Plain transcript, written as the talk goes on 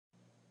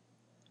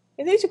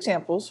In these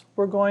examples,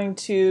 we're going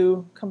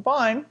to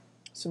combine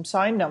some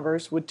signed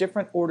numbers with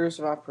different orders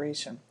of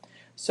operation.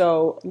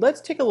 So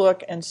let's take a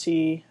look and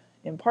see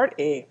in part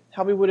A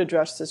how we would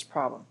address this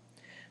problem.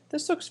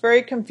 This looks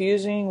very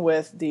confusing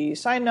with the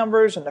signed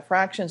numbers and the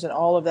fractions and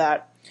all of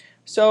that.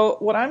 So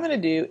what I'm going to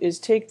do is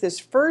take this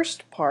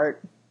first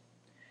part,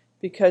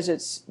 because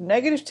it's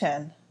negative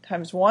 10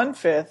 times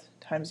 1/5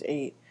 times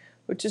 8,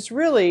 which is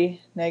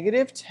really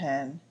negative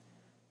 10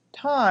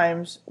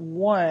 times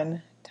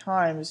 1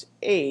 times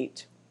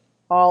 8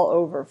 all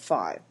over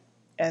 5.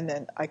 And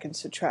then I can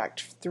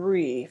subtract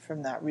 3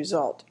 from that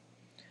result.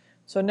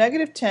 So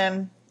negative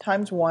 10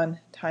 times 1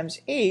 times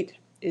 8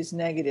 is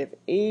negative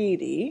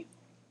 80.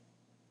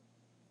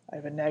 I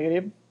have a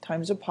negative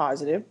times a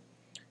positive,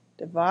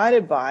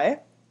 divided by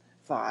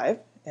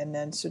 5, and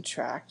then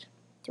subtract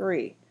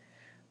 3.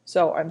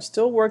 So I'm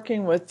still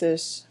working with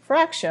this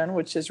fraction,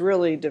 which is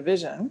really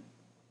division.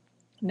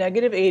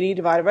 Negative 80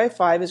 divided by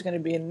 5 is going to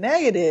be a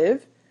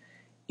negative.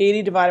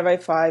 80 divided by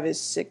 5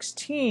 is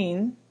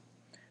 16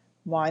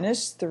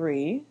 minus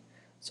 3.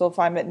 So if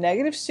I'm at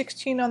negative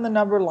 16 on the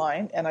number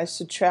line and I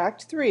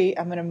subtract 3,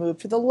 I'm going to move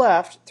to the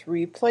left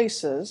 3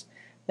 places.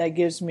 That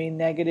gives me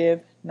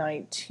negative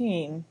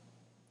 19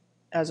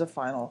 as a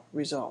final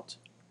result.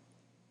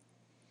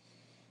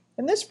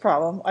 In this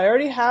problem, I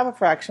already have a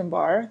fraction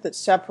bar that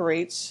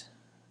separates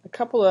a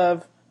couple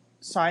of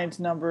signed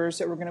numbers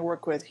that we're going to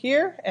work with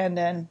here and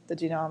then the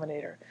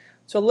denominator.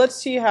 So let's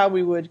see how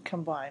we would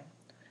combine.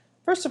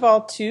 First of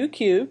all, 2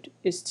 cubed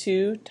is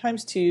 2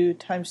 times 2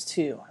 times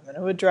 2. I'm going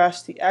to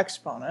address the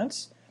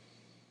exponents.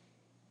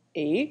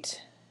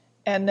 8,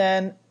 and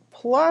then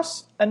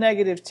plus a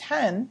negative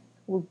 10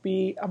 will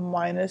be a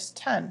minus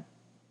 10.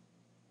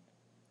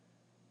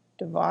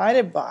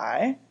 Divided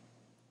by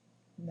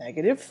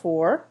negative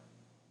 4.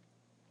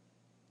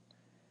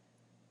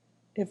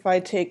 If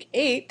I take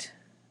 8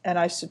 and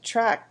I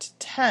subtract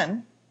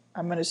 10,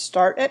 I'm going to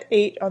start at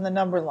 8 on the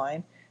number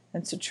line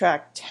and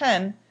subtract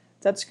 10.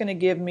 That's going to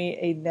give me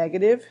a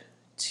negative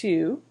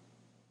 2.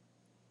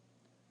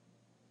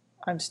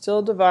 I'm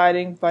still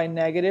dividing by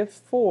negative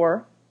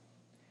 4.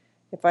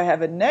 If I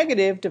have a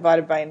negative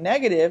divided by a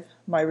negative,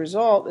 my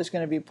result is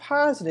going to be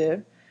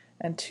positive,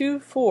 and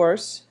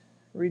 2/4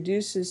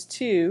 reduces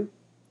to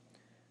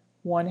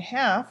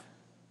 1/2,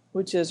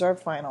 which is our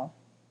final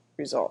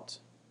result.